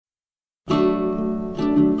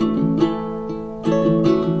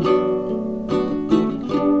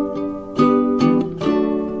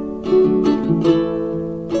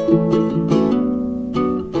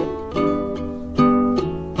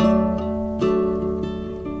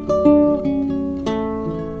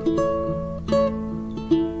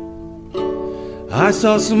I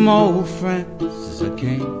saw some old friends as I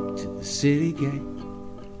came to the city gate.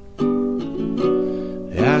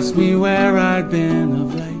 They asked me where I'd been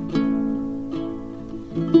of late.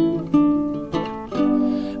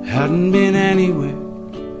 Hadn't been anywhere,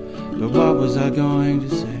 but what was I going to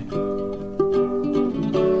say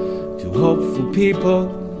to hopeful people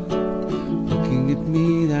looking at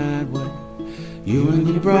me that way? You and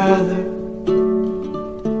your brother,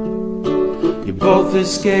 you both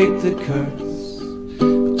escaped the curse,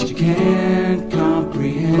 but you can't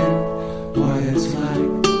comprehend what it's like.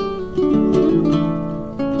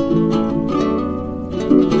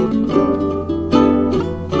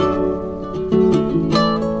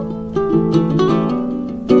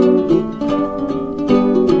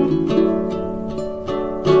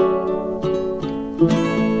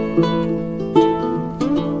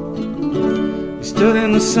 We stood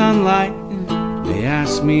in the sunlight, they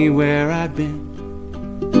asked me where I'd been.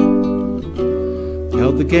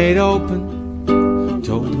 Held the gate open,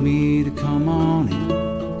 told me to come on in.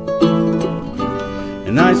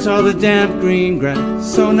 And I saw the damp green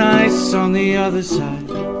grass, so nice on the other side.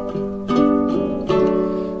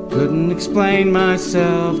 Couldn't explain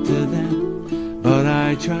myself to them, but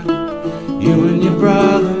I tried. You and your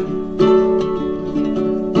brother,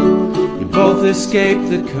 you both escaped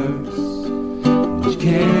the curse, but you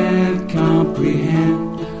can't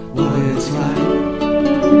comprehend what it's like.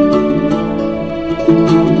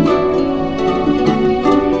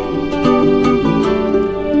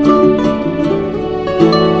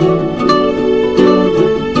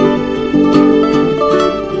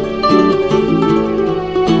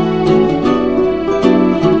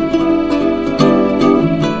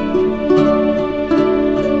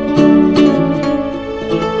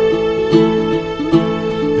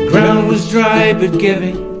 The ground was dry but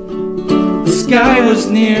giving, the sky was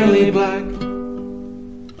nearly black.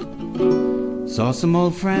 Saw some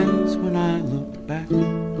old friends when I looked back.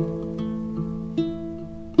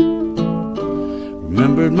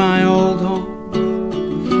 Remembered my old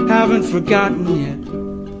home, haven't forgotten yet.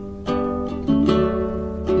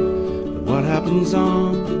 But what happens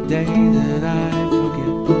on the day that I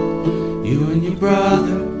forget? You and your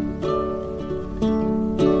brother,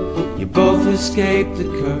 you both escaped the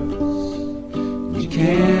curse. You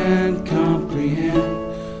can't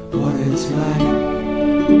comprehend what it's like.